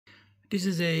This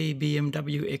is a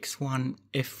BMW X1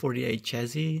 F48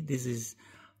 chassis. This is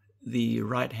the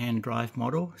right-hand drive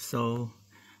model. So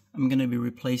I'm going to be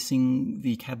replacing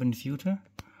the cabin filter.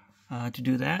 To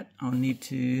do that, I'll need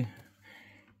to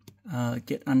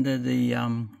get under the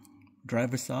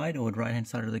driver's side or right-hand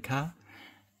side of the car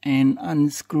and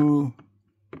unscrew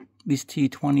this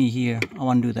T20 here. I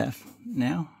want to do that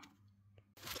now.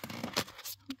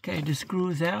 Okay, the screw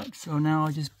is out, so now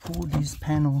I just pull this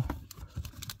panel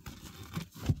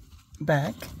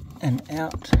back and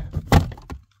out.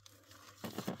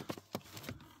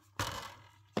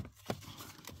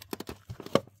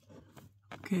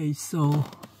 Okay, so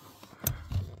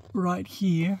right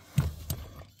here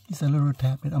is a little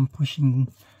tab that I'm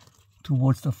pushing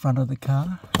towards the front of the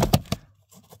car,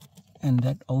 and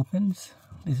that opens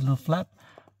this little flap.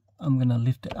 I'm gonna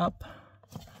lift it up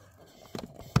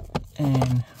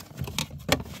and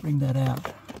bring that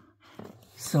out.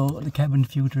 So the cabin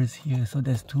filter is here, so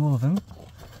there's two of them,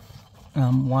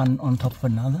 one on top of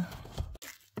another.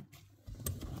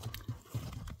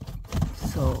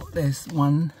 So there's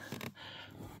one.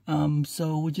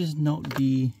 So we just note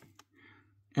the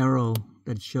arrow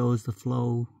that shows the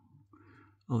flow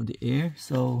of the air.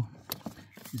 So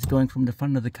it's going from the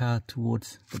front of the car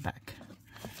towards the back.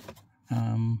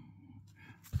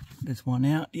 There's one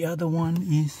out. The other one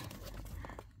is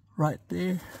right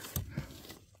there.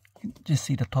 You can just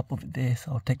see the top of it there,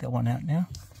 so I'll take that one out now.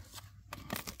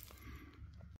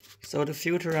 So the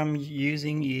filter I'm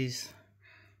using is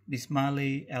this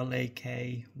Marley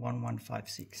LAK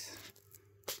 1156.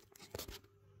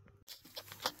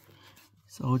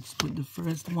 So I'll just put the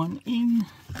first one in.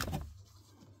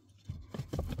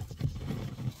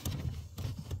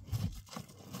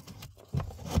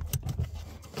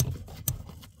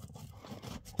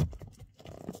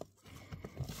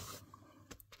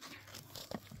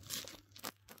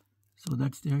 So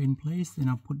that's there in place. Then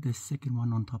I'll put the second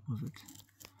one on top of it,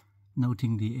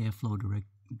 noting the airflow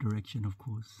direction, of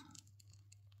course.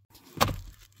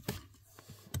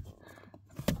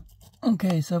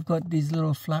 Okay, so I've got this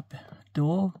little flap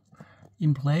door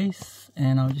in place,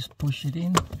 and I'll just push it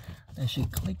in. That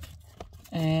should click,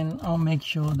 and I'll make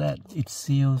sure that it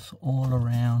seals all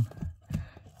around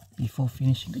before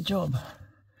finishing the job.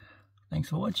 Thanks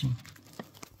for watching.